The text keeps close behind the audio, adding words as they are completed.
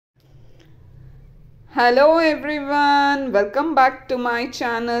Hello everyone, welcome back to my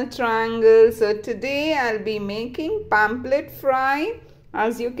channel Triangle. So today I'll be making pamphlet fry.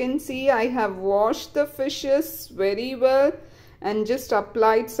 As you can see, I have washed the fishes very well and just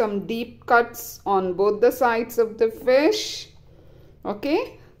applied some deep cuts on both the sides of the fish.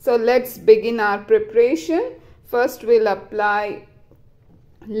 Okay, so let's begin our preparation. First we'll apply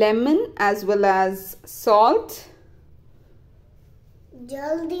lemon as well as salt.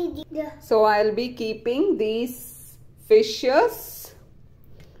 So I'll be keeping these fishes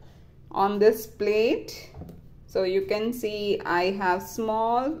on this plate. So you can see I have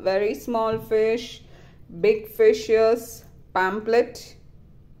small, very small fish, big fishes, pamphlet.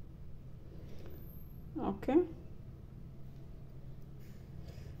 Okay.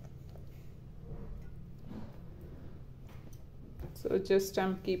 So just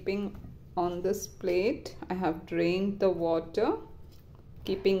I'm keeping on this plate. I have drained the water,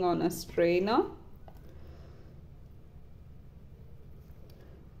 keeping on a strainer.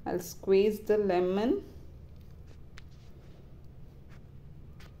 I'll squeeze the lemon.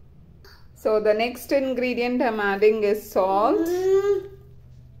 So the next ingredient I'm adding is salt.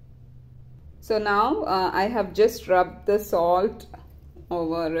 So now I have just rubbed the salt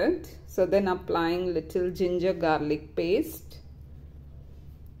over it. So then applying little ginger garlic paste.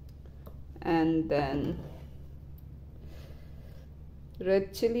 And then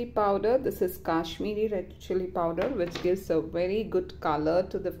red chili powder. This is Kashmiri red chili powder, which gives a very good color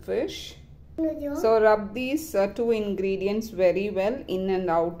to the fish. So rub these two ingredients very well in and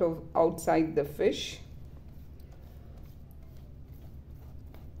outside the fish.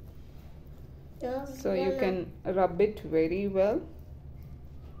 So you can rub it very well.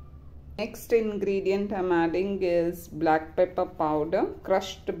 Next ingredient I'm adding is black pepper powder,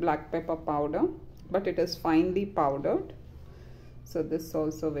 crushed black pepper powder, but it is finely powdered. So this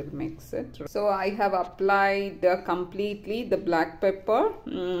also will mix it. So I have applied completely the black pepper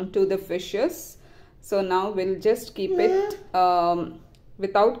to the fishes. So now we'll just keep it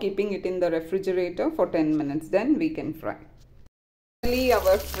without keeping it in the refrigerator for 10 minutes. Then we can fry. Finally,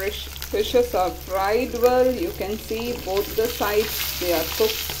 our fishes are fried well. You can see both the sides, they are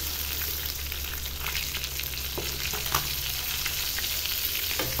cooked.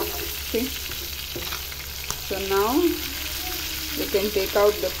 See? So now you can take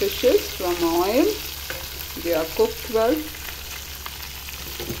out the fishes from oil. They are cooked well.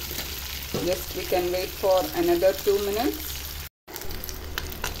 Just we can wait for another 2 minutes.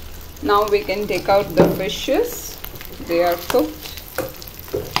 Now we can take out the fishes. They are cooked.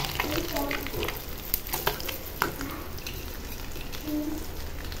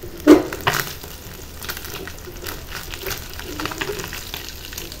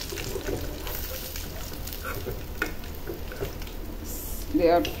 They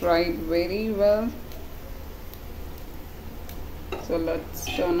are fried very well. So let's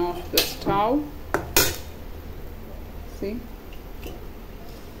turn off the stove. See,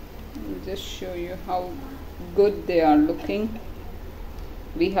 I'll just show you how good they are looking.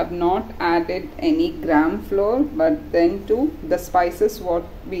 We have not added any gram flour, but then too the spices what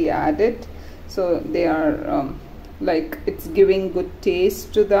we added, so they are like it's giving good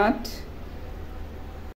taste to that.